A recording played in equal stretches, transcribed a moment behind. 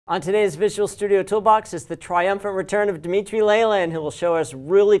On today's Visual Studio Toolbox is the triumphant return of Dmitry Lyalin, who will show us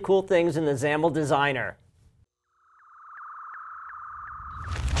really cool things in the XAML Designer.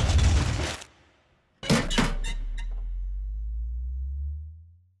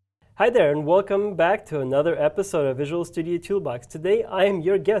 Hi there, and welcome back to another episode of Visual Studio Toolbox. Today, I am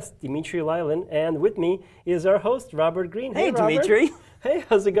your guest, Dmitry Lyalin, and with me is our host, Robert Green. Hey, Robert. Dmitry. Hey,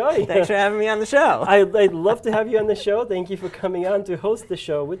 how's it going? Thanks for having me on the show. I'd love to have you on the show. Thank you for coming on to host the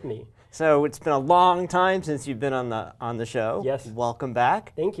show with me. So it's been a long time since you've been on the show. Yes. Welcome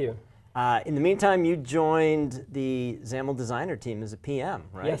back. Thank you. In the meantime, you joined the XAML Designer team as a PM,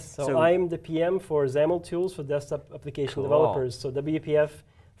 right? Yes, so I'm the PM for XAML Tools for desktop application developers. So WPF,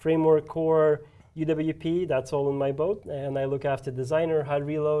 Framework Core, UWP, that's all in my boat. And I look after Designer, hard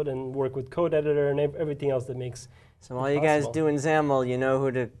reload, and work with code editor and everything else that makes So while you guys doing XAML, you know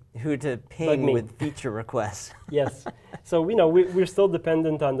who to ping with feature requests. Yes. So we're still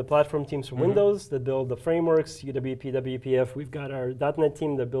dependent on the platform teams from Windows that build the frameworks, UWP, WPF. We've got our .NET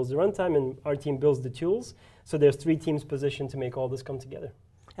team that builds the runtime, and our team builds the tools. So there's 3 teams positioned to make all this come together.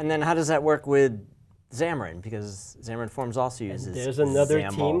 And then how does that work with Xamarin? Because Xamarin Forms also uses There's another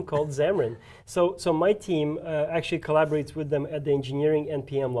XAML. team called Xamarin. So my team actually collaborates with them at the engineering and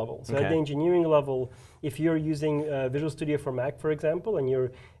PM level. So at the engineering level, if you're using Visual Studio for Mac, for example, and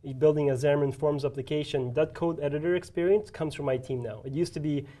you're building a Xamarin Forms application, that code editor experience comes from my team now. It used to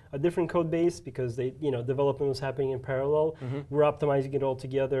be a different code base because development was happening in parallel. We're optimizing it all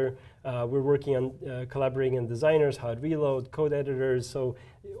together. We're working on collaborating on designers, hard reload, code editors. So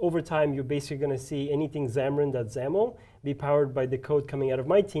over time, you're basically going to see anything Xamarin.xaml be powered by the code coming out of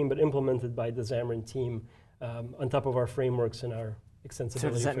my team, but implemented by the Xamarin team on top of our frameworks and our extensibility So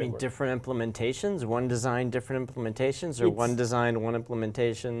does that mean different implementations? One design, different implementations, or one design, one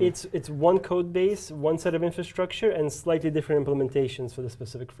implementation? It's one code base, one set of infrastructure, and slightly different implementations for the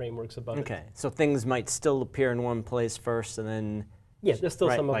specific frameworks above it. Okay, so things might still appear in one place first, and then there's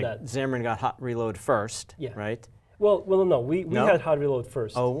still some of that. Xamarin got hot reload first, right? Well, no. We had hot reload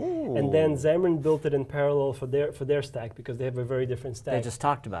first, and then Xamarin built it in parallel for their stack because they have a very different stack. They just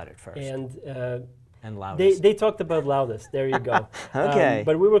talked about it first. And loudest. They talked about loudest. There you go. Okay.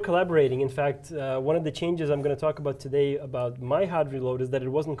 But we were collaborating. In fact, one of the changes I'm going to talk about today about my hard reload is that it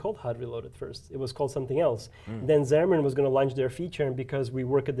wasn't called hard reload at first. It was called something else. Then Xamarin was going to launch their feature, and because we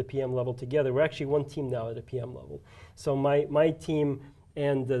work at the PM level together, we're actually one team now at the PM level. So my team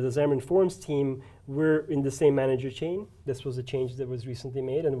and the Xamarin Forms team, we're in the same manager chain. This was a change that was recently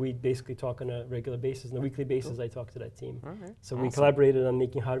made, and we basically talk on a regular basis. On a weekly basis, I talk to that team. So we collaborated on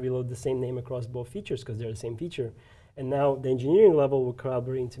making hard reload the same name across both features because they're the same feature. And now the engineering level, we're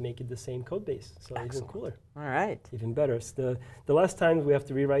collaborating to make it the same code base. So even cooler. All right. Even better. So the less times we have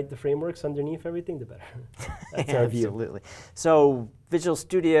to rewrite the frameworks underneath everything, the better. That's our view. Absolutely. So Visual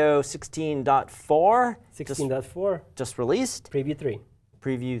Studio 16.4? 16.4. Just released? Preview 3.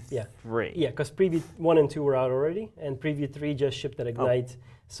 Preview 3. Yeah, because Preview 1 and 2 were out already, and Preview 3 just shipped at Ignite,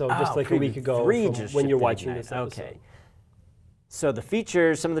 so just like a week ago when you're watching this episode. Okay. So the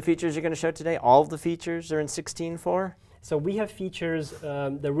features, some of the features you're going to show today, all of the features are in 16.4? So we have features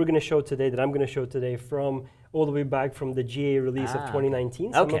that we're going to show today, that I'm going to show today from all the way back from the GA release of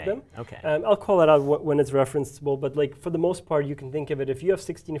 2019, some of them. I'll call that out when it's referenceable, but like for the most part, you can think of it, if you have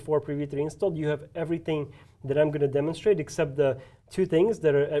 16.4 Preview 3 installed, you have everything that I'm going to demonstrate except the 2 things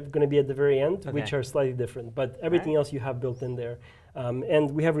that are going to be at the very end, which are slightly different, but everything else you have built in there.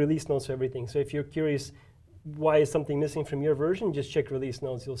 And we have release notes for everything. So if you're curious why is something missing from your version, just check release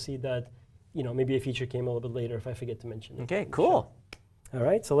notes. You'll see that maybe a feature came a little bit later if I forget to mention it. Okay, cool. All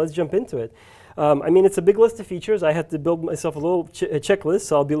right, so let's jump into it. I mean, it's a big list of features. I had to build myself a little checklist,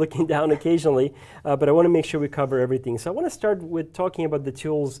 so I'll be looking down occasionally, but I want to make sure we cover everything. So I want to start with talking about the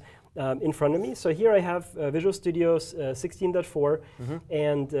tools in front of me. So here I have Visual Studio 16.4,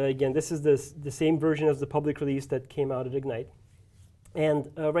 and again, this is the same version as the public release that came out at Ignite. And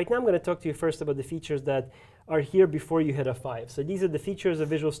right now I'm going to talk to you first about the features that are here before you hit a 5. So these are the features of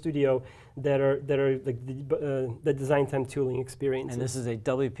Visual Studio that are like the design time tooling experience. And this is a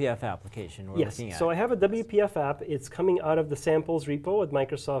WPF application we're looking at. So I have a WPF app. It's coming out of the samples repo at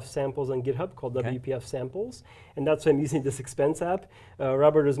Microsoft Samples on GitHub called WPF Samples. And that's why I'm using this expense app.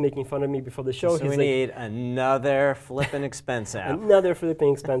 Robert was making fun of me before the show. So we need another flipping expense app. Another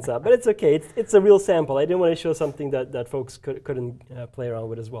flipping expense app. But it's OK. It's a real sample. I didn't want to show something that folks couldn't play around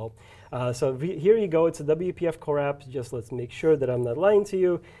with as well. So here you go. It's a WPF Core app. Just let's make sure that I'm not lying to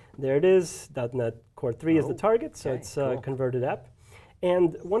you. There it is. .NET Core 3 is the target, so it's a converted app.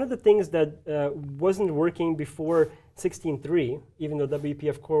 And one of the things that wasn't working before 16.3, even though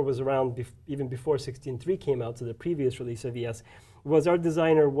WPF Core was around even before 16.3 came out, so the previous release of VS, was our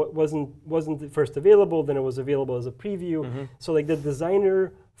designer wasn't first available, then it was available as a preview. So like the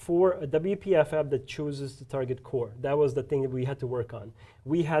designer for a WPF app that chooses to target core, that was the thing that we had to work on.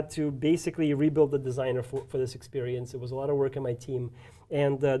 We had to basically rebuild the designer for this experience. It was a lot of work on my team,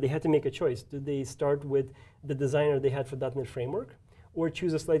 and they had to make a choice. Did they start with the designer they had for .NET Framework, or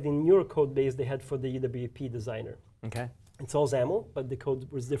choose a slightly newer code base they had for the UWP designer? Okay. It's all XAML, but the code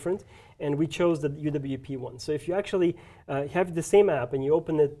was different, and we chose the UWP one. So if you actually have the same app and you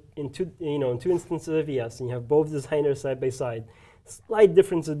open it in two instances of ES, and you have both designers side by side, slight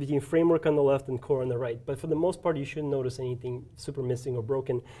differences between framework on the left and core on the right. But for the most part, you shouldn't notice anything super missing or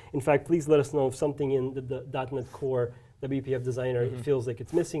broken. In fact, please let us know if something in the .NET Core WPF Designer feels like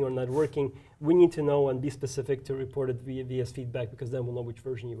it's missing or not working. We need to know and be specific to report it via feedback, because then we'll know which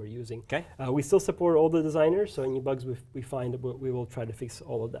version you were using. Okay. We still support all the designers, so any bugs we find, we will try to fix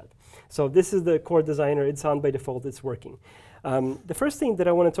all of that. So this is the core designer. It's on by default. It's working. The first thing that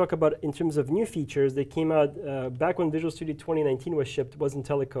I want to talk about in terms of new features that came out back when Visual Studio 2019 was shipped was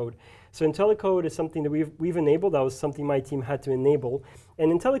IntelliCode. So IntelliCode is something that we've enabled. That was something my team had to enable.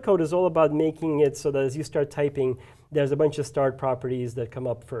 And IntelliCode is all about making it so that as you start typing, there's a bunch of start properties that come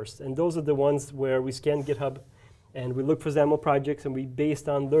up first. And those are the ones where we scan GitHub, and we look for XAML projects, and we, based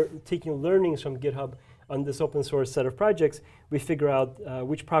on taking learnings from GitHub on this open source set of projects, we figure out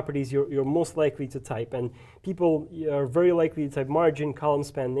which properties you're most likely to type. And people are very likely to type margin, column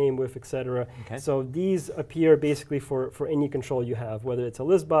span, name, width, etc. Okay. So these appear basically for any control you have, whether it's a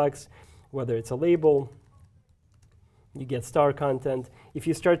list box, whether it's a label. You get star content. If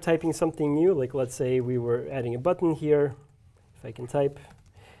you start typing something new, like let's say we were adding a button here, if I can type,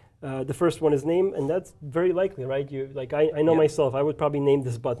 the first one is name, and that's very likely, right? I know myself, I would probably name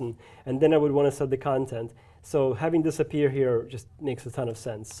this button, and then I would want to set the content. So having this appear here just makes a ton of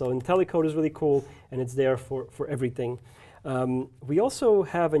sense. So IntelliCode is really cool, and it's there for everything. We also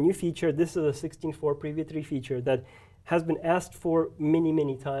have a new feature. This is a 16.4 Preview 3 feature that has been asked for many,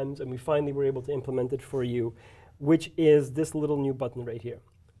 many times, and we finally were able to implement it for you, which is this little new button right here.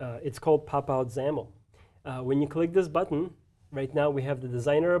 It's called Popout XAML. When you click this button, right now we have the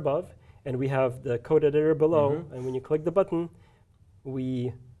designer above, and we have the code editor below. And when you click the button,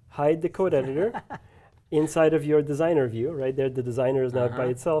 we hide the code editor inside of your designer view. Right there, the designer is now by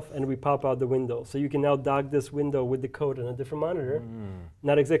itself, and we pop out the window. So you can now dock this window with the code on a different monitor.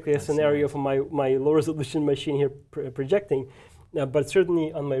 Not exactly a scenario for my low resolution machine here projecting, but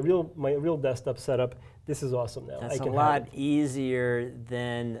certainly on my real desktop setup, this is awesome now. That's a lot easier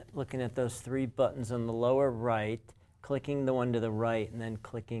than looking at those three buttons on the lower right, clicking the one to the right, and then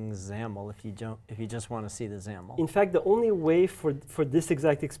clicking XAML if you just want to see the XAML. In fact, the only way for this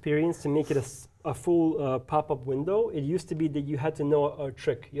exact experience to make it a full pop-up window, it used to be that you had to know a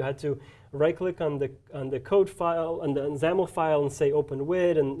trick. You had to right-click on the code file, on the XAML file, and say open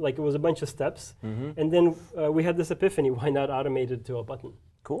with, and like it was a bunch of steps. And then we had this epiphany: why not automate it to a button?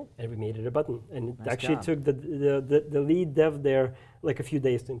 Cool. And we made it a button, and it Nice actually job. took the lead dev there like a few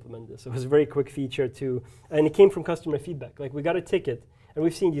days to implement this. It was a very quick feature too, and it came from customer feedback. Like, we got a ticket, and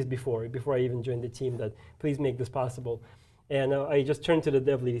we've seen these before I even joined the team, that please make this possible. And I just turned to the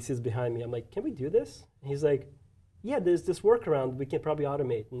dev lead. He sits behind me. I'm like, can we do this? And he's like, yeah, there's this workaround we can probably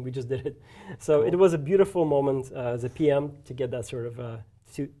automate, and we just did it. So it was a beautiful moment as a PM to get that sort of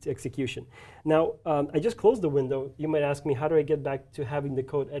to execution. Now, I just closed the window. You might ask me, how do I get back to having the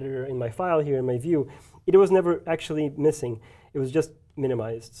code editor in my file here in my view? It was never actually missing. It was just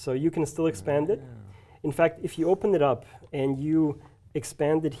minimized. So you can still expand it. In fact, if you open it up and you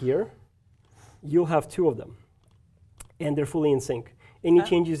expand it here, you'll have two of them, and they're fully in sync. Any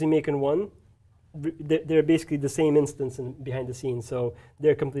changes you make in one, they're basically the same instance behind the scenes, so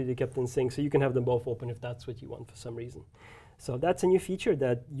they're completely kept in sync. So you can have them both open if that's what you want for some reason. So that's a new feature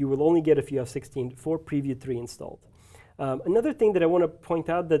that you will only get if you have 16.4 Preview 3 installed. Another thing that I want to point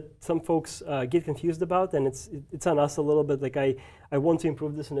out that some folks get confused about, and it's on us a little bit, like I want to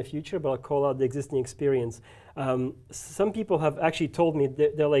improve this in the future, but I'll call out the existing experience. Some people have actually told me,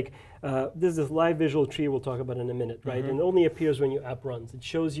 they're like, there's this live visual tree we'll talk about in a minute, right? And it only appears when your app runs. It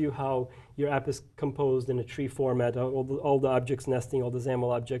shows you how your app is composed in a tree format, all the objects nesting, all the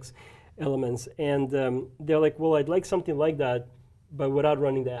XAML objects, elements. And they're like, well, I'd like something like that, but without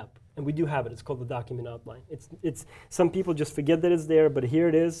running the app. And we do have it. It's called the document outline. Some people just forget that it's there, but here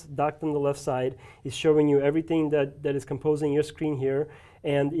it is, docked on the left side. It's showing you everything that is composing your screen here.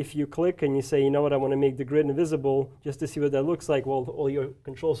 And if you click and you say, you know what, I want to make the grid invisible just to see what that looks like, well, all your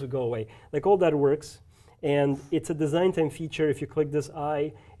controls will go away. Like, all that works. And it's a design time feature. If you click this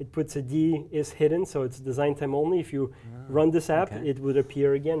I, it puts a D is hidden, so it's design time only. If you run this app, it would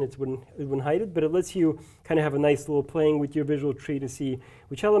appear again. It wouldn't hide it, but it lets you kind of have a nice little playing with your visual tree to see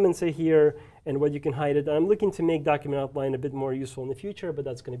which elements are here and what you can hide it. And I'm looking to make document outline a bit more useful in the future, but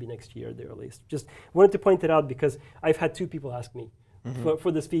that's going to be next year at the earliest. Just wanted to point it out because I've had 2 people ask me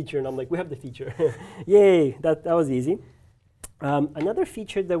for this feature, and I'm like, we have the feature. Yay, that was easy. Another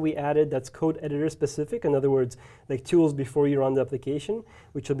feature that we added that's code editor specific, in other words, like tools before you run the application,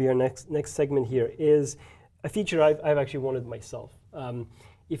 which will be our next segment here, is a feature I've actually wanted myself.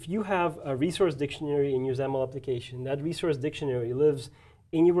 If you have a resource dictionary in your XAML application, that resource dictionary lives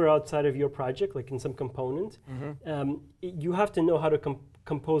anywhere outside of your project, like in some component, you have to know how to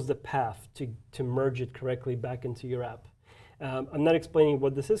compose the path to merge it correctly back into your app. I'm not explaining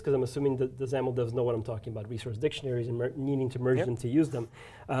what this is because I'm assuming that the XAML devs know what I'm talking about, resource dictionaries and needing to merge them to use them.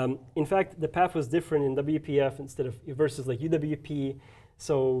 In fact, the path was different in WPF versus like UWP.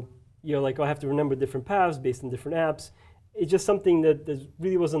 So you're like, oh, I have to remember different paths based on different apps. It's just something that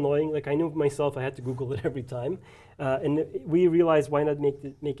really was annoying. Like I knew myself, I had to Google it every time. And we realized why not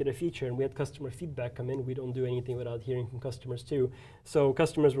make it a feature. And we had customer feedback come in. We don't do anything without hearing from customers too. So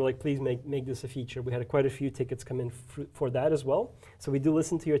customers were like, please make this a feature. We had quite a few tickets come in for that as well. So we do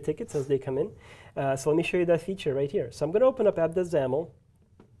listen to your tickets as they come in. So let me show you that feature right here. So I'm going to open up app.xaml.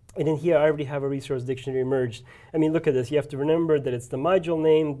 And in here, I already have a resource dictionary merged. I mean, look at this. You have to remember that it's the module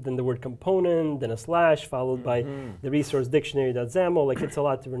name, then the word component, then a slash, followed by the resource dictionary.xaml. Like, it's a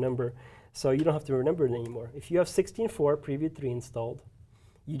lot to remember. So you don't have to remember it anymore. If you have 16.4 Preview 3 installed,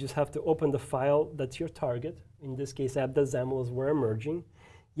 you just have to open the file that's your target. In this case, app.xaml is where I'm merging.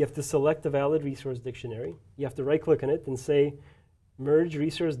 You have to select a valid resource dictionary. You have to right-click on it and say, merge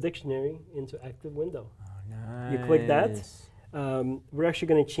resource dictionary into active window. Oh, nice. You click that. We're actually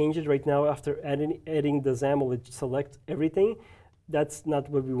going to change it right now after adding the XAML. It selects everything. That's not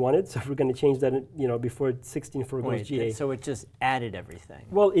what we wanted, so we're going to change that, before 16.4 goes GA. So it just added everything?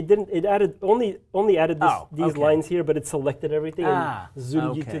 Well, it didn't. It added only added these lines here, but it selected everything and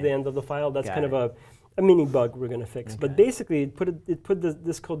zoomed you to the end of the file. That's kind of a mini bug we're going to fix. But basically, it put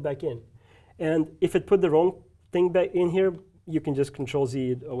this code back in, and if it put the wrong thing back in here, you can just Control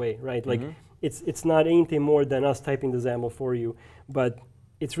Z it away, right? Like it's not anything more than us typing the XAML for you, but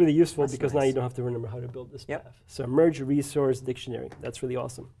it's really useful because now you don't have to remember how to build this path. So merge resource dictionary. That's really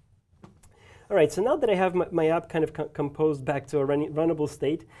awesome. All right, so now that I have my app kind of composed back to a runnable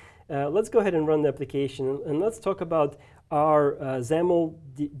state, let's go ahead and run the application, and let's talk about our XAML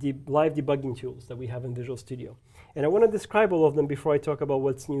live debugging tools that we have in Visual Studio. And I want to describe all of them before I talk about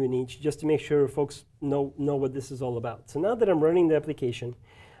what's new in each, just to make sure folks know what this is all about. So now that I'm running the application,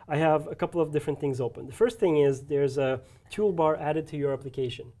 I have a couple of different things open. The first thing is there's a toolbar added to your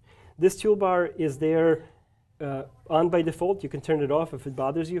application. This toolbar is there on by default. You can turn it off if it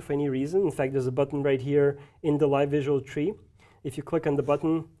bothers you for any reason. In fact, there's a button right here in the live visual tree. If you click on the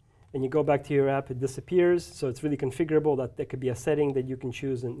button and you go back to your app, it disappears. So it's really configurable. That could be a setting that you can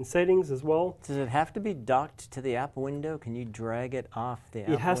choose in settings as well. Does it have to be docked to the app window? Can you drag it off the app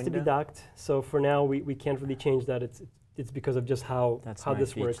window? It has to be docked. So for now, we can't really change that. It's because of just how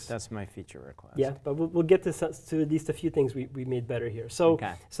this works. That's my feature request. Yeah, but we'll get to at least a few things we made better here. So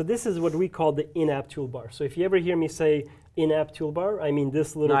this is what we call the in-app toolbar. So if you ever hear me say in-app toolbar, I mean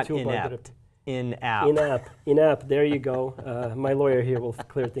this little toolbar. In-app. In-app. In-app. There you go. My lawyer here will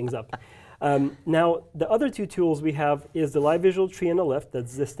clear things up. Now, the other two tools we have is the live visual tree on the left.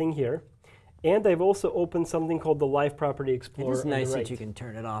 That's this thing here. And I've also opened something called the Live Property Explorer. It is nice that you can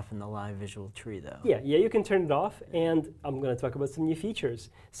turn it off in the live visual tree, though. Yeah, you can turn it off, and I'm going to talk about some new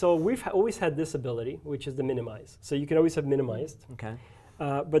features. So we've always had this ability, which is the minimize. So you can always have minimized. Okay.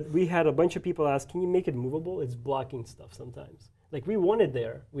 But we had a bunch of people ask, can you make it movable? It's blocking stuff sometimes. Like we want it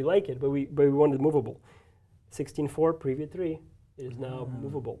there, we like it, but we want it movable. 16.4 Preview 3, it is now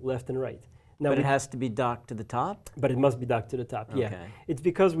movable, left and right. Now but it has to be docked to the top? But it must be docked to the top, yeah. It's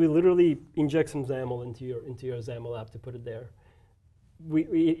because we literally inject some XAML into your XAML app to put it there.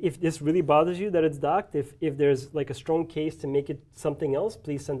 If this really bothers you that it's docked, if there's like a strong case to make it something else,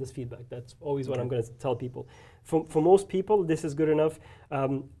 please send us feedback. That's always what I'm going to tell people. For most people, this is good enough.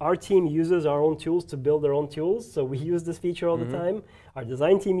 Our team uses our own tools to build their own tools, so we use this feature all the time. Our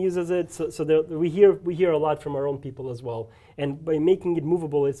design team uses it, so we hear a lot from our own people as well. And by making it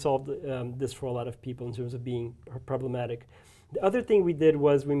movable, it solved this for a lot of people in terms of being problematic. The other thing we did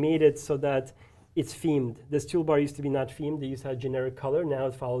was we made it so that it's themed. This toolbar used to be not themed. They used to have generic color. Now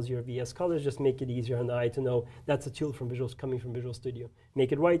it follows your VS colors. Just make it easier on the eye to know that's a tool from coming from Visual Studio.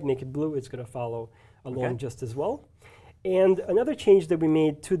 Make it white, make it blue. It's going to follow along just as well. And another change that we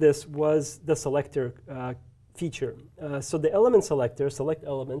made to this was the selector feature. So the element selector, select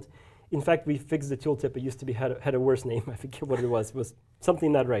element, in fact, we fixed the tooltip. It used to be had a worse name. I forget what it was. It was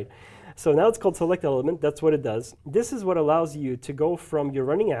something not right. So now it's called select element. That's what it does. This is what allows you to go from your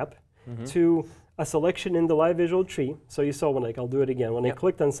running app to a selection in the live visual tree. So you saw when, like, I'll do it again. When I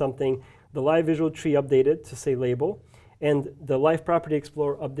clicked on something, the live visual tree updated to say label, and the live property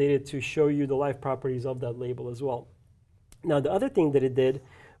explorer updated to show you the live properties of that label as well. Now, the other thing that it did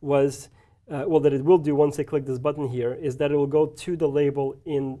was, well, that it will do once I click this button here, is that it will go to the label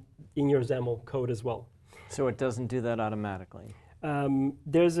in your XAML code as well. So it doesn't do that automatically?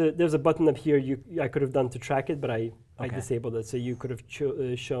 There's a button up here I could have done to track it, but I disabled it. So you could have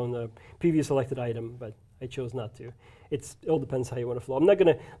shown a previous selected item, but I chose not to. It all depends how you want to flow. I'm not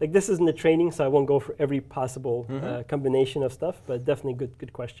going to, like, this isn't the training, so I won't go for every possible combination of stuff, but definitely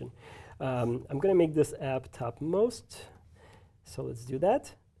good question. I'm going to make this app topmost. So let's do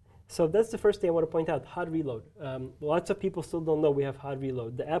that. So that's the first thing I want to point out, hot reload. Lots of people still don't know we have hot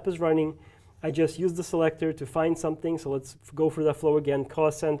reload. The app is running. I just use the selector to find something. So let's go through that flow again.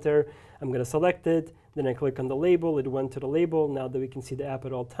 Cost center, I'm going to select it. Then I click on the label. It went to the label. Now that we can see the app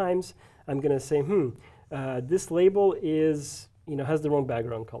at all times, I'm going to say, this label is, has the wrong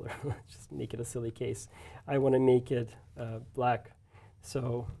background color. Just make it a silly case. I want to make it black.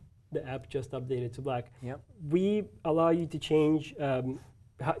 So the app just updated to black. We allow you to change,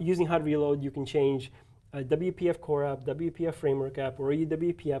 using hot reload, you can change a WPF core app, WPF framework app, or a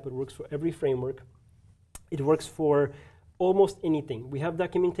UWP app. It works for every framework. It works for almost anything. We have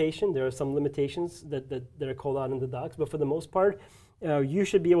documentation. There are some limitations that are called out in the docs, but for the most part, you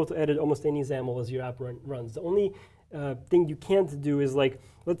should be able to edit almost any XAML as your app runs. The only thing you can't do is, like,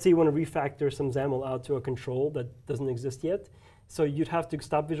 let's say you want to refactor some XAML out to a control that doesn't exist yet. So you'd have to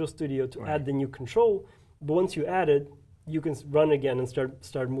stop Visual Studio to add the new control, but once you add it, you can run again and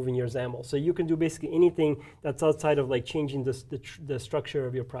start moving your XAML. So you can do basically anything that's outside of, like, changing the structure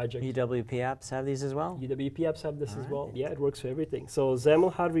of your project. UWP apps have these as well? UWP apps have this as well. Yeah, it works for everything. So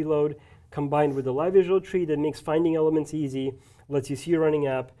XAML hot reload combined with the live visual tree that makes finding elements easy, lets you see your running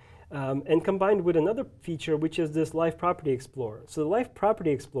app, and combined with another feature, which is this live property explorer. So the live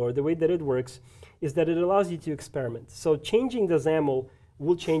property explorer, the way that it works is that it allows you to experiment. So changing the XAML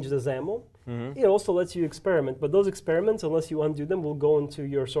will change the XAML. It also lets you experiment, but those experiments, unless you undo them, will go into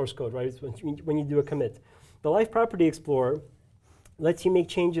your source code, right? It's when you do a commit. The Live Property Explorer lets you make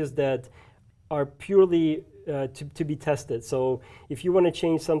changes that are purely to be tested. So if you want to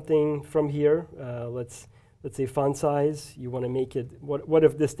change something from here, let's say font size, you want to make it, what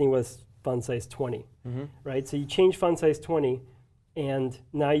if this thing was font size 20, right? So you change font size 20, and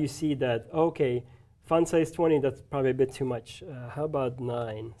now you see that, okay, font size 20, that's probably a bit too much. How about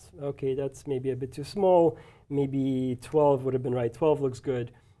 9? Okay, that's maybe a bit too small. Maybe 12 would have been right. 12 looks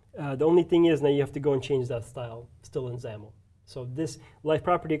good. The only thing is now you have to go and change that style, still in XAML. So this Live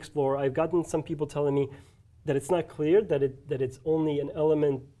Property Explorer, I've gotten some people telling me that it's not clear, that it's only an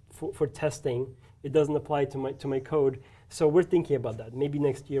element for testing. It doesn't apply to my code. So we're thinking about that. Maybe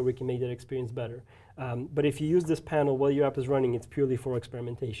next year we can make that experience better. But if you use this panel while your app is running, it's purely for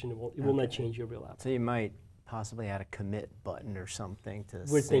experimentation. It will not change your real app. So you might possibly add a commit button or something to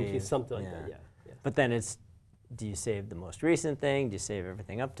We're save. thinking something like that, yeah. But then do you save the most recent thing? Do you save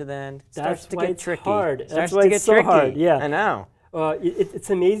everything up to then? That's to why get it's tricky. hard. Starts That's why to get it's so tricky. hard, yeah. I know. It's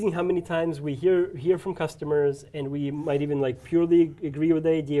amazing how many times we hear from customers, and we might even, like, purely agree with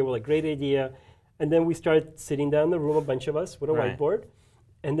the idea. We're like, great idea. And then we start sitting down in the room, a bunch of us, with a whiteboard,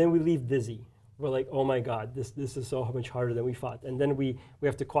 and then we leave dizzy. We're like, oh my God, this is so much harder than we thought. And then we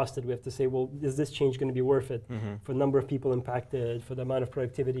have to cost it. We have to say, well, is this change going to be worth it for the number of people impacted, for the amount of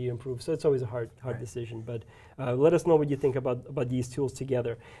productivity you improve? So it's always a hard decision. But let us know what you think about these tools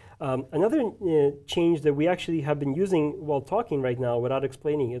together. Another change that we actually have been using while talking right now without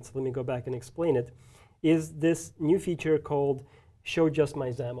explaining it, so let me go back and explain it, is this new feature called Show Just My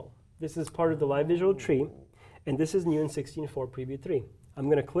XAML. This is part of the live visual tree, and this is new in 16.4 Preview 3. I'm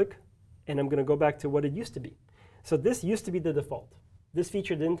going to click, and I'm going to go back to what it used to be. So this used to be the default. This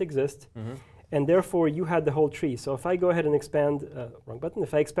feature didn't exist, and therefore you had the whole tree. So if I go ahead and expand, wrong button,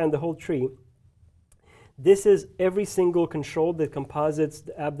 if I expand the whole tree, this is every single control that composites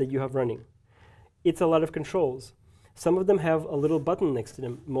the app that you have running. It's a lot of controls. Some of them have a little button next to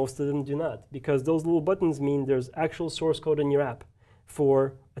them. Most of them do not, because those little buttons mean there's actual source code in your app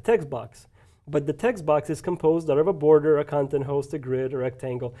for a text box. But the text box is composed out of a border, a content host, a grid, a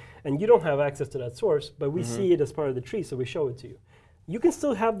rectangle, and you don't have access to that source, but we see it as part of the tree, so we show it to you. You can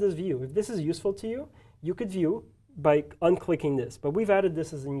still have this view. If this is useful to you, you could view by unclicking this, but we've added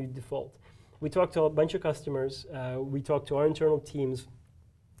this as a new default. We talked to a bunch of customers. We talked to our internal teams.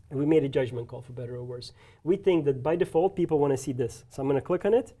 And we made a judgment call, for better or worse. We think that by default, people want to see this. So I'm going to click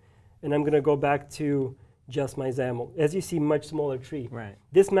on it, and I'm going to go back to just my XAML. As you see, much smaller tree. Right.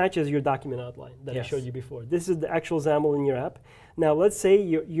 This matches your document outline that I showed you before. This is the actual XAML in your app. Now, let's say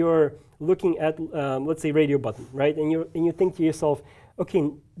you're looking at, let's say, radio button, right? And you think to yourself,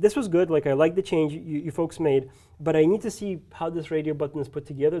 okay, this was good. Like, I like the change you folks made, but I need to see how this radio button is put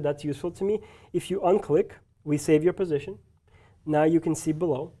together. That's useful to me. If you unclick, we save your position. Now you can see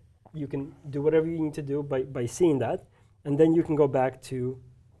below. You can do whatever you need to do by seeing that, and then you can go back to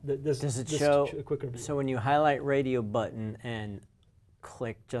this quicker view. So when you highlight radio button and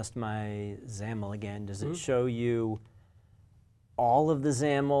click just my XAML again, does it show you all of the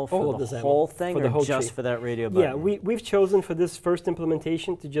XAML for the whole thing, or just for that radio button? Yeah, we've chosen for this first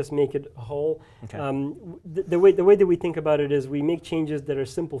implementation to just make it a whole. Okay. The way that we think about it is we make changes that are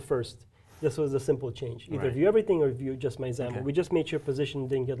simple first. This was a simple change. Either view everything or view just my XAML. Okay. We just made sure position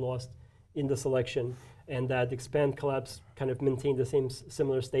didn't get lost in the selection, and that expand, collapse kind of maintained the same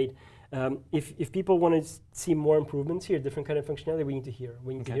similar state. If people want to see more improvements here, different kind of functionality, we need to hear.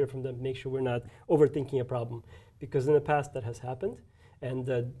 We need to hear from them, make sure we're not overthinking a problem. Because in the past that has happened.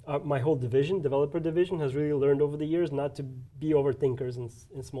 And my whole division, developer division, has really learned over the years not to be overthinkers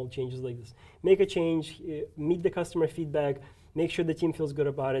in small changes like this. Make a change, meet the customer feedback, make sure the team feels good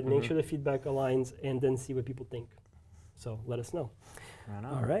about it, make sure the feedback aligns, and then see what people think. So let us know. Right on.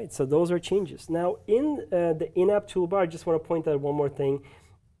 All right, so those are changes. Now in the in-app toolbar, I just want to point out one more thing.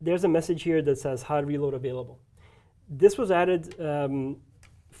 There's a message here that says hard reload available. This was added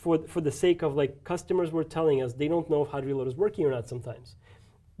for the sake of, like, customers were telling us they don't know if hard reload is working or not sometimes.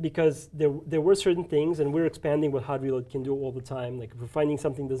 Because there were certain things, and we're expanding what hard reload can do all the time. Like, if we're finding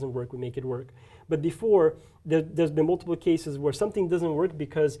something doesn't work, we make it work. But before, there's been multiple cases where something doesn't work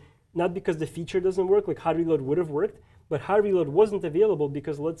not because the feature doesn't work, like hard reload would have worked, but hard reload wasn't available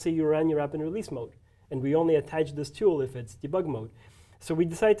because, let's say, you ran your app in release mode, and we only attach this tool if it's debug mode. So we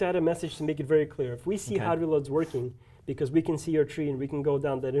decided to add a message to make it very clear. If we see hard reloads working, because we can see your tree and we can go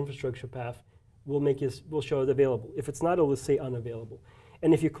down that infrastructure path, we'll show it available. If it's not, it'll say unavailable.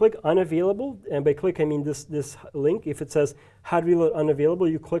 And if you click unavailable, and by click I mean this link, if it says hard reload unavailable,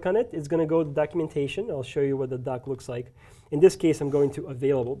 you click on it, it's going to go to documentation. I'll show you what the doc looks like. In this case, I'm going to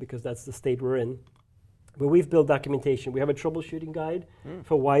available because that's the state we're in. But we've built documentation. We have a troubleshooting guide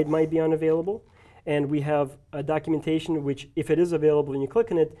for why it might be unavailable. And we have a documentation which, if it is available and you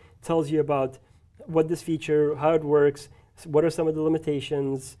click on it, tells you about what this feature, how it works, what are some of the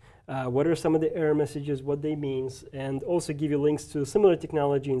limitations, what are some of the error messages, what they mean, and also give you links to similar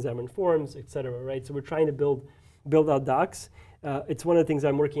technology in Xamarin Forms, etc. Right? So we're trying to build out docs. It's one of the things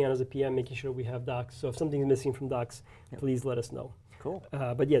I'm working on as a PM, making sure we have docs. So if something's missing from docs, please let us know. Cool.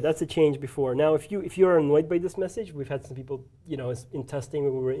 But yeah, that's a change before. Now, if you are annoyed by this message, we've had some people, in testing,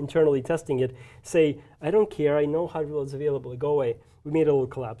 when we were internally testing it, say, I don't care, I know hard reload's available, go away. We made a little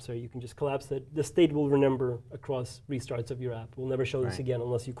collapser. You can just collapse it. The state will remember across restarts of your app. We'll never show this again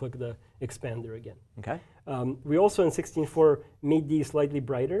unless you click the expander again. Okay. We also in 16.4 made these slightly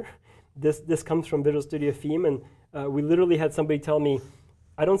brighter. This comes from Visual Studio Theme, and we literally had somebody tell me,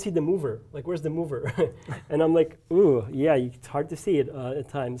 I don't see the mover. Like, where's the mover? And I'm like, ooh, yeah, it's hard to see it at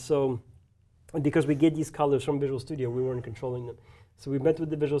times. So because we get these colors from Visual Studio, we weren't controlling them. So we met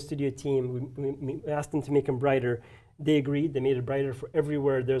with the Visual Studio team. We asked them to make them brighter. They agreed. They made it brighter for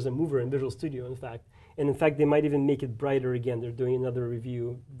everywhere there's a mover in Visual Studio, in fact. And in fact, they might even make it brighter again. They're doing another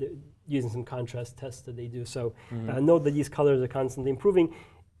review using some contrast tests that they do. So note that these colors are constantly improving.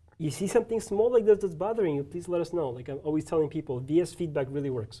 You see something small like this that's bothering you, please let us know. Like I'm always telling people, VS feedback really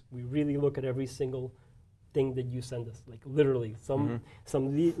works. We really look at every single thing that you send us. Like literally, some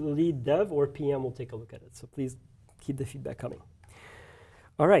lead dev or PM will take a look at it. So please keep the feedback coming.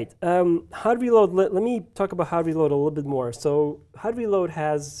 All right, hard reload, let me talk about hard reload a little bit more. So hard reload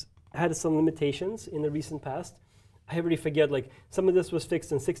has had some limitations in the recent past. I already forget, like some of this was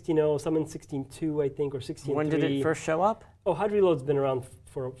fixed in 16.0, some in 16.2, I think, or 16.3. When did it first show up? Oh, hard reload's been around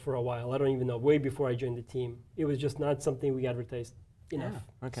for a while. I don't even know, way before I joined the team. It was just not something we advertised enough.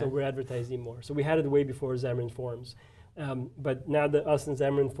 So we're advertising more. So we had it way before Xamarin Forms. But now that us and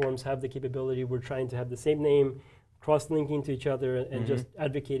Xamarin Forms have the capability, we're trying to have the same name, cross-linking to each other, and just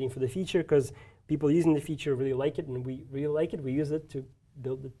advocating for the feature, because people using the feature really like it, and we really like it. We use it to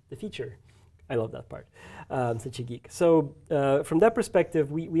build the feature. I love that part. I'm such a geek. So from that perspective,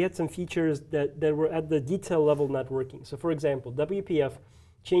 we had some features that were at the detail level not working. So for example, WPF,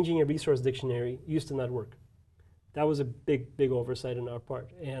 changing a resource dictionary used to not work. That was a big oversight on our part.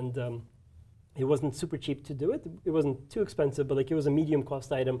 And it wasn't super cheap to do it. It wasn't too expensive, but like it was a medium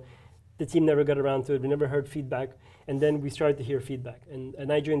cost item. The team never got around to it. We never heard feedback. And then we started to hear feedback.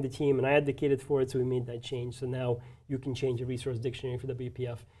 And I joined the team, and I advocated for it, so we made that change. So now you can change a resource dictionary for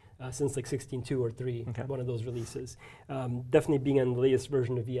WPF since like 16.2 or 3, one of those releases. Definitely being on the latest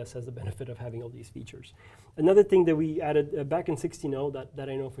version of VS has the benefit of having all these features. Another thing that we added back in 16.0 that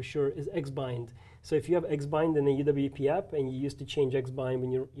I know for sure is XBind. So if you have XBind in a UWP app and you used to change XBind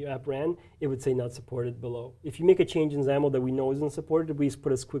when your app ran, it would say not supported below. If you make a change in XAML that we know isn't supported, we just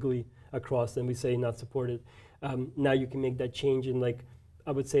put a squiggly across and we say not supported. Now you can make that change in, like,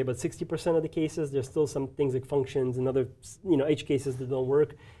 I would say about 60% of the cases. There's still some things like functions and other edge cases that don't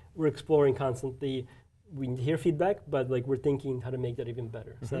work. We're exploring constantly. We hear feedback, but like we're thinking how to make that even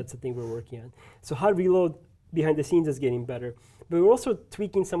better. So that's the thing we're working on. So hard reload behind the scenes is getting better. But we're also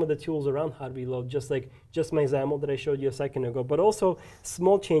tweaking some of the tools around hard reload, just like just my XAML that I showed you a second ago, but also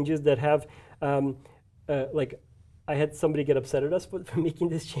small changes that have, like I had somebody get upset at us for making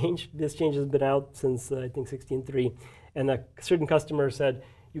this change. This change has been out since I think 16.3, and a certain customer said,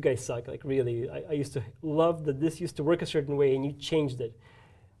 "You guys suck, like really, I used to love that this used to work a certain way and you changed it."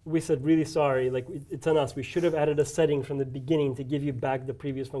 We said, really sorry, like it's on us. We should have added a setting from the beginning to give you back the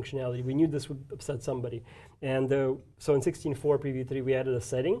previous functionality. We knew this would upset somebody. And so in 16.4 Preview 3, we added a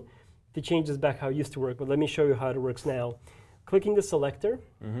setting to change this back how it used to work. But let me show you how it works now. Clicking the selector,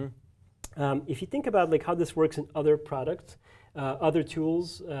 if you think about like how this works in other products, other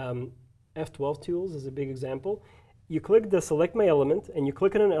tools, F12 tools is a big example. You click the select my element, and you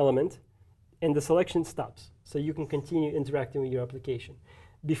click on an element, and the selection stops. So you can continue interacting with your application.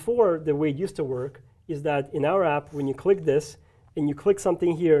 Before, the way it used to work is that in our app, when you click this and you click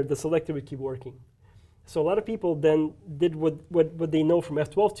something here, the selector would keep working. So a lot of people then did what they know from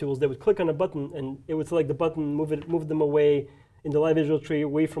F12 tools. They would click on a button and it would select the button, move them away in the live visual tree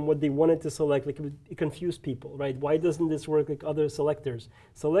away from what they wanted to select. Like it confused people, right? Why doesn't this work like other selectors?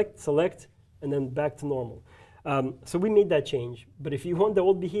 Select, and then back to normal. So we made that change. But if you want the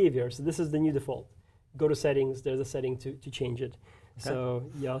old behavior, so this is the new default. Go to settings, there's a setting to change it. Okay. So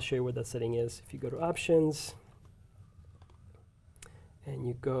yeah, I'll show you what that setting is. If you go to options, and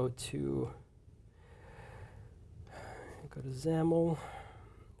you go to XAML,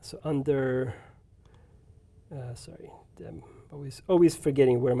 so under, sorry, I'm always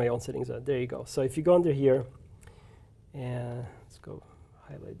forgetting where my own settings are. There you go. So if you go under here, and let's go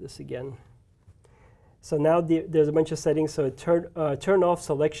highlight this again. So now there's a bunch of settings. So turn off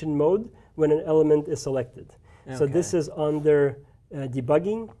selection mode when an element is selected. Okay. So this is under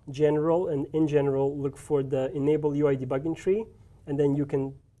debugging, general, and in general, look for the enable UI debugging tree, and then you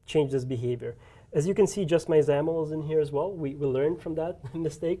can change this behavior. As you can see, just my XAML is in here as well. We learned from that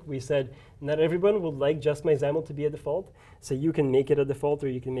mistake. We said not everyone would like just my XAML to be a default, so you can make it a default or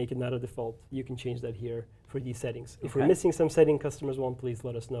you can make it not a default. You can change that here for these settings. Okay. If we're missing some setting customers want, please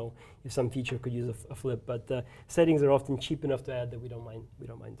let us know if some feature could use a flip. But settings are often cheap enough to add that we don't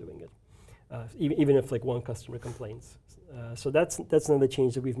mind doing it, even if like one customer complains. So that's another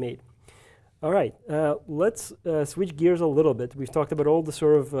change that we've made. All right, let's switch gears a little bit. We've talked about all the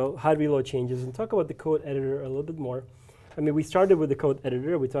sort of hard reload changes and talk about the code editor a little bit more. I mean, we started with the code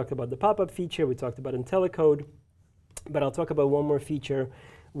editor. We talked about the pop-up feature. We talked about IntelliCode. But I'll talk about one more feature,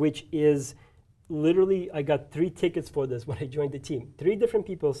 which is literally, I got 3 tickets for this when I joined the team. 3 different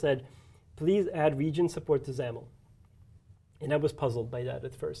people said, please add region support to XAML. And I was puzzled by that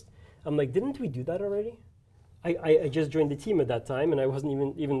at first. I'm like, didn't we do that already? I just joined the team at that time, and I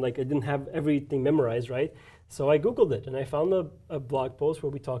wasn't even like, I didn't have everything memorized, right? So I Googled it, and I found a blog post where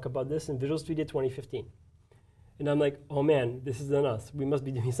we talk about this in Visual Studio 2015. And I'm like, oh man, this is on us. We must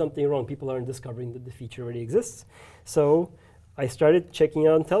be doing something wrong. People aren't discovering that the feature already exists. So I started checking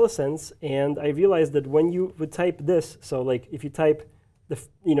out IntelliSense, and I realized that when you would type this, so like if you type,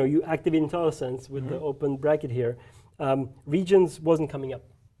 you activate IntelliSense with the open bracket here, regions wasn't coming up.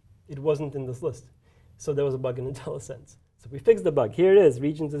 It wasn't in this list. So there was a bug in IntelliSense. So we fixed the bug. Here it is.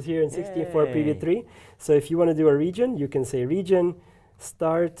 Regions is here in 16.4 Preview 3. So if you want to do a region, you can say region,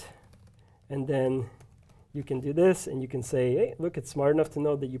 start, and then you can do this, and you can say, hey, look, it's smart enough to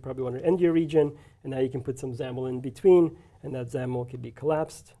know that you probably want to end your region, and now you can put some XAML in between, and that XAML can be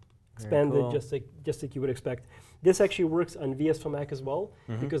collapsed, expanded, cool. just like you would expect. This actually works on VS for Mac as well,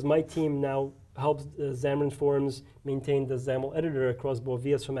 because my team now helps Xamarin Forms maintain the XAML editor across both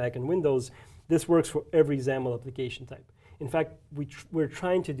VS for Mac and Windows. This works for every XAML application type. In fact, we're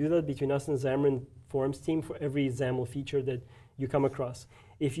trying to do that between us and the Xamarin Forms team for every XAML feature that you come across.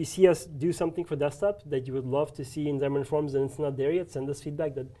 If you see us do something for desktop that you would love to see in Xamarin Forms and it's not there yet, send us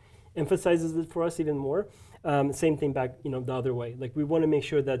feedback that emphasizes it for us even more. Same thing back, the other way. Like we want to make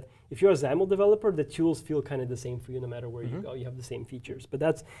sure that if you're a XAML developer, the tools feel kind of the same for you no matter where you go. You have the same features. But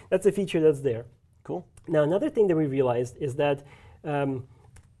that's a feature that's there. Cool. Now another thing that we realized is that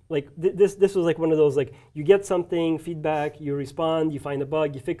this was like one of those, like you get something, feedback, you respond, you find a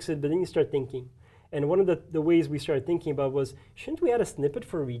bug, you fix it, but then you start thinking. And one of the ways we started thinking about was, shouldn't we add a snippet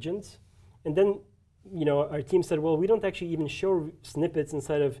for regions? And then our team said, well, we don't actually even show snippets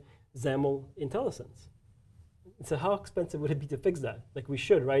inside of XAML IntelliSense. So how expensive would it be to fix that? Like we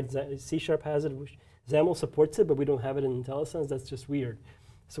should, right? C# has it, XAML supports it, but we don't have it in IntelliSense. That's just weird.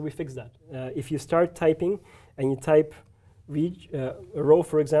 So we fixed that. If you start typing and you type a row,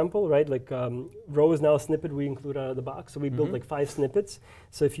 for example, right? Like row is now a snippet we include out of the box. So we built like 5 snippets.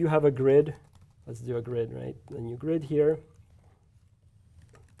 So if you have a grid, let's do a grid, right? Then you grid here.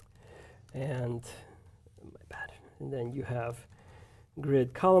 And and then you have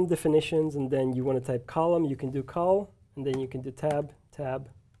grid column definitions, and then you want to type column, you can do col, and then you can do tab,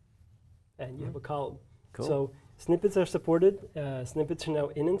 and you have a column. Cool. So snippets are supported. Snippets are now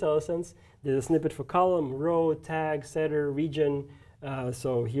in IntelliSense. There's a snippet for column, row, tag, setter, region.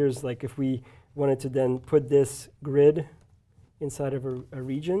 So here's like if we wanted to then put this grid inside of a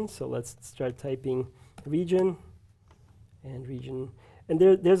region. So let's start typing region and region. And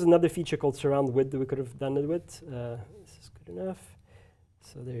there's another feature called surround width that we could have done it with. This is good enough.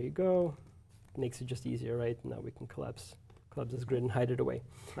 So there you go. Makes it just easier, right? Now we can collapse this grid and hide it away.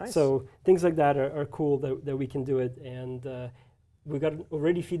 Nice. So things like that are cool that we can do it. And we got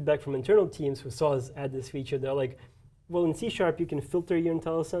already feedback from internal teams who saw us add this feature. They're like, well, in C# you can filter your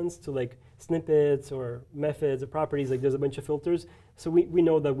IntelliSense to like snippets or methods or properties. Like there's a bunch of filters. So we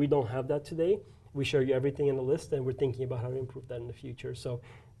know that we don't have that today. We show you everything in the list, and we're thinking about how to improve that in the future. So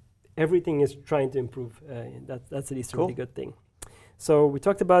everything is trying to improve. That's at least a really good thing. So we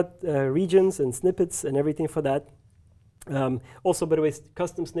talked about regions and snippets and everything for that. Also, by the way,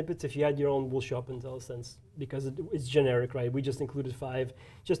 custom snippets, if you add your own, will show up in IntelliSense because it's generic, right? We just included 5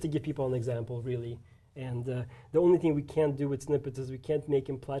 just to give people an example, really. And the only thing we can't do with snippets is we can't make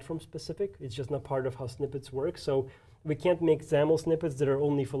them platform specific. It's just not part of how snippets work. So we can't make XAML snippets that are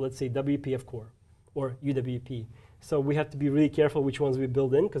only for, let's say, WPF Core or UWP. So we have to be really careful which ones we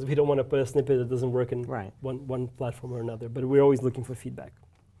build in because we don't want to put a snippet that doesn't work in one platform or another. But we're always looking for feedback.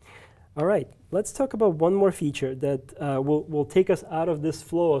 All right, let's talk about one more feature that will take us out of this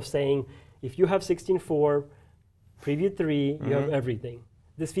flow of saying, if you have 16.4, preview 3, you have everything.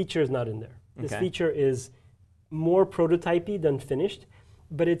 This feature is not in there. This feature is more prototypey than finished,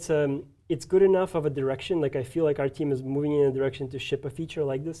 but it's good enough of a direction. Like I feel like our team is moving in a direction to ship a feature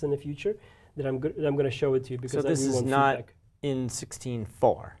like this in the future that I'm going to show it to you because so this is not in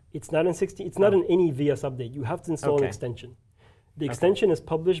 16.4. It's not in 16. It's not in any VS update. You have to install an extension. The extension is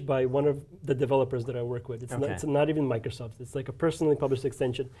published by one of the developers that I work with. It's not even Microsoft. It's like a personally published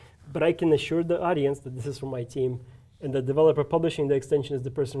extension. But I can assure the audience that this is from my team, and the developer publishing the extension is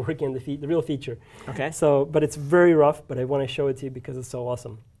the person working on the real feature. Okay. So, but it's very rough, but I want to show it to you because it's so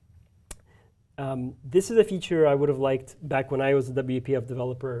awesome. This is a feature I would have liked back when I was a WPF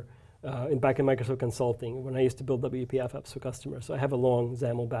developer back in Microsoft Consulting, when I used to build WPF apps for customers. So I have a long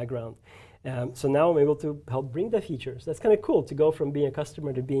XAML background. So now I'm able to help bring the features. That's kind of cool to go from being a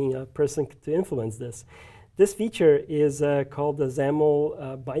customer to being a person to influence this. This feature is called the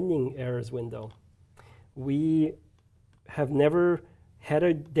XAML Binding Errors window. We have never had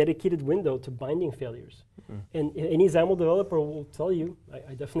a dedicated window to binding failures. And any XAML developer will tell you,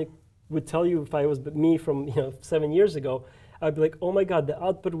 I definitely would tell you if I was me from 7 years ago, I'd be like, oh my God, the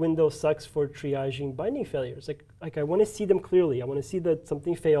output window sucks for triaging binding failures. Like I want to see them clearly. I want to see that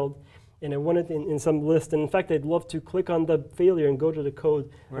something failed, and I want it in some list. And in fact, I'd love to click on the failure and go to the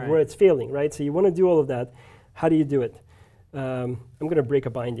code of where it's failing, right? So you want to do all of that. How do you do it? I'm going to break a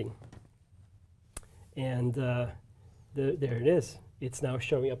binding. And there it is. It's now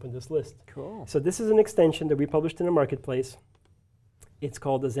showing up on this list. Cool. So this is an extension that we published in the marketplace. It's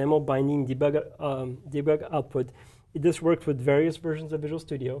called the XAML Binding Debug Output. This works with various versions of Visual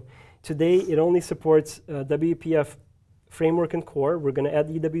Studio. Today, it only supports WPF Framework and Core. We're going to add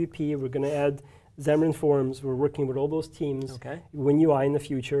EWP. We're going to add Xamarin Forms. We're working with all those teams. WinUI in the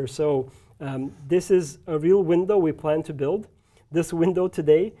future. So this is a real window we plan to build. This window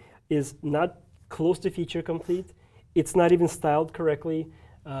today is not close to feature complete. It's not even styled correctly.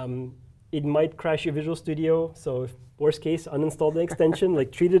 It might crash your Visual Studio. So if worst case, uninstall the extension,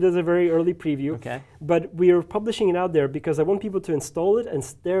 like treat it as a very early preview. But we are publishing it out there because I want people to install it and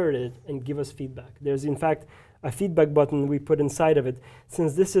stare at it and give us feedback. There's in fact a feedback button we put inside of it.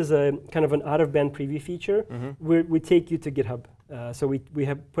 Since this is a kind of an out-of-band preview feature, we take you to GitHub. So we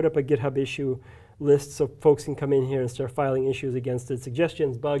have put up a GitHub issue list so folks can come in here and start filing issues against it,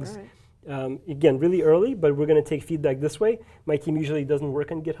 suggestions, bugs. Again, really early, but we're going to take feedback this way. My team usually doesn't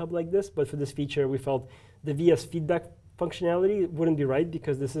work on GitHub like this, but for this feature, we felt the VS feedback functionality wouldn't be right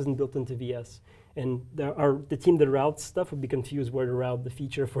because this isn't built into VS. And the team that routes stuff would be confused where to route the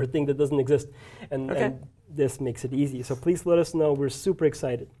feature for a thing that doesn't exist. And this makes it easy. So please let us know. We're super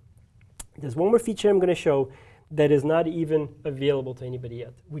excited. There's one more feature I'm going to show that is not even available to anybody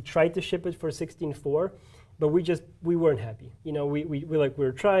yet. We tried to ship it for 16.4, but we weren't happy. You know, we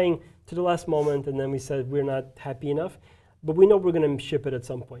were trying to the last moment, and then we said we're not happy enough. But we know we're going to ship it at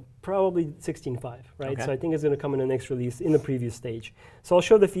some point, probably 16.5, right? So I think it's going to come in the next release in the preview stage. So I'll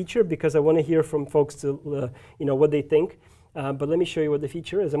show the feature because I want to hear from folks to, what they think. But let me show you what the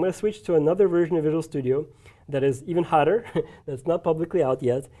feature is. I'm going to switch to another version of Visual Studio that is even hotter, that's not publicly out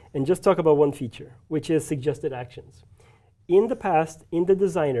yet, and just talk about one feature, which is suggested actions. In the past, in the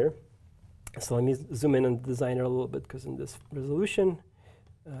designer, so let me zoom in on the designer a little bit because in this resolution,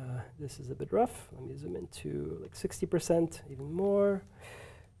 this is a bit rough. Let me zoom into like 60%, even more.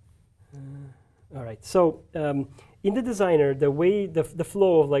 All right, so in the designer, the way, the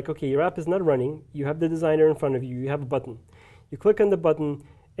flow of like, okay, your app is not running, you have the designer in front of you, you have a button. You click on the button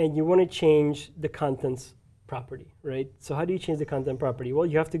and you want to change the contents property, right? So how do you change the content property? Well,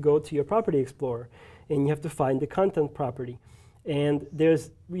 you have to go to your property explorer and you have to find the content property. And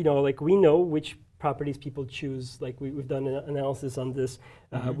there's, we know which properties people choose. Like we've done an analysis on this.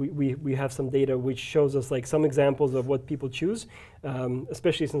 We have some data which shows us like some examples of what people choose,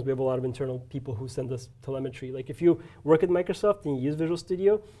 especially since we have a lot of internal people who send us telemetry. Like if you work at Microsoft and you use Visual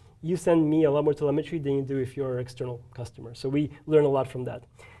Studio, you send me a lot more telemetry than you do if you're an external customer. So we learn a lot from that.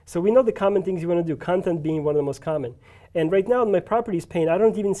 So we know the common things you want to do, content being one of the most common. And right now in my properties pane, I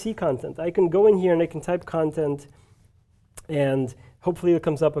don't even see content. I can go in here and I can type content and hopefully it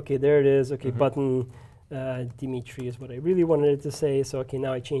comes up, okay, there it is, okay, button, Dmitry is what I really wanted it to say, so okay,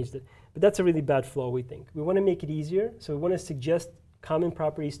 now I changed it. But that's a really bad flow, we think. We want to make it easier, so we want to suggest common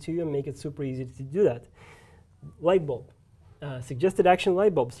properties to you and make it super easy to do that. Light bulb, suggested action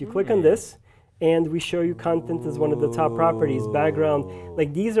light bulbs. You click on this, and we show you content as one of the top properties, background.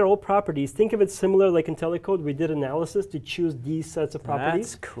 Like these are all properties. Think of it similar like IntelliCode. We did analysis to choose these sets of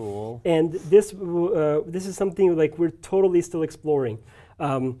properties. That's cool. And this is something like we're totally still exploring.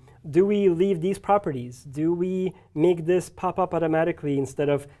 Do we leave these properties? Do we make this pop up automatically instead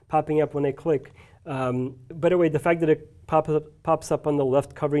of popping up when I click? By the way, the fact that it pops up on the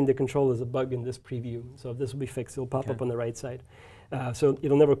left covering the control is a bug in this preview. So if this will be fixed, it'll pop up on the right side. So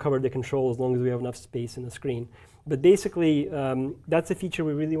it'll never cover the control as long as we have enough space in the screen. But basically, that's a feature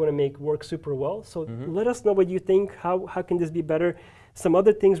we really want to make work super well. So let us know what you think. How can this be better? Some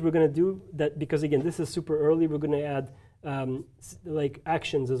other things we're going to do that, because again, this is super early, we're going to add like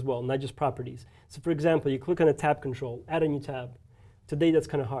actions as well, not just properties. So for example, you click on a tab control, add a new tab. Today, that's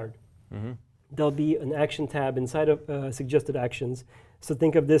kind of hard. There'll be an action tab inside of suggested actions. So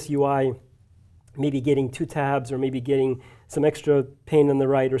think of this UI maybe getting 2 tabs or maybe getting some extra pane on the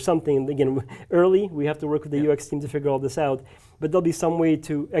right or something. And again, early, we have to work with the UX team to figure all this out. But there'll be some way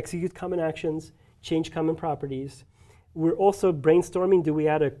to execute common actions, change common properties. We're also brainstorming, do we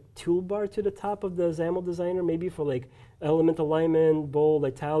add a toolbar to the top of the XAML designer, maybe for like element alignment, bold,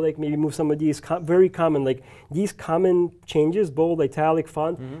 italic, maybe move some of these very common, like these common changes, bold, italic,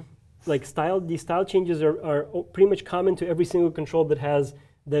 font, like these style changes are pretty much common to every single control that has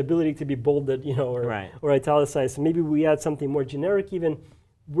the ability to be bolded, or italicized. So maybe we add something more generic even.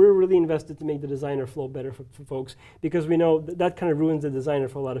 We're really invested to make the designer flow better for folks because we know that kind of ruins the designer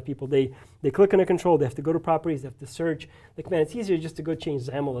for a lot of people. They click on a control, they have to go to properties, they have to search. Like, man, it's easier just to go change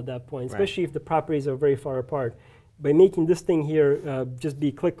XAML at that point, especially if the properties are very far apart. By making this thing here just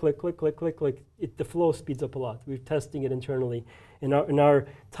be click, click, click, click, click, click, the flow speeds up a lot. We're testing it internally. And our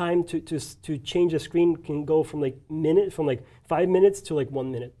time to change a screen can go from like 5 minutes to like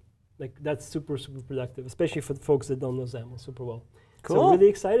 1 minute. Like that's super, super productive, especially for the folks that don't know XAML super well. Cool. So I'm really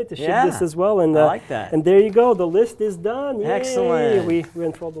excited to ship this as well. And, I like that. And there you go. The list is done. Yay. Excellent. We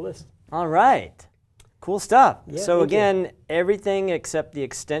went through all the list. All right. Cool stuff. Yeah, so again, everything except the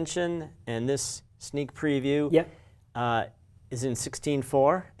extension and this sneak preview is in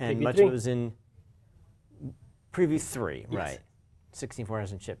 16.4, and much of it was in preview 3, right? 16.4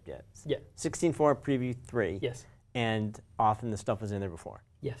 hasn't shipped yet. Yeah. 16.4 preview 3. Yes. And often the stuff was in there before.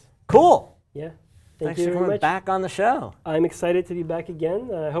 Yes. Cool. Yeah. Thanks for coming back on the show. I'm excited to be back again.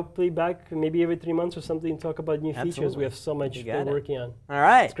 Hopefully back maybe every 3 months or something to talk about new features. We have so much we're working on. All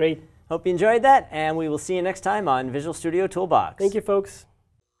right. It's great. Hope you enjoyed that, and we will see you next time on Visual Studio Toolbox. Thank you, folks.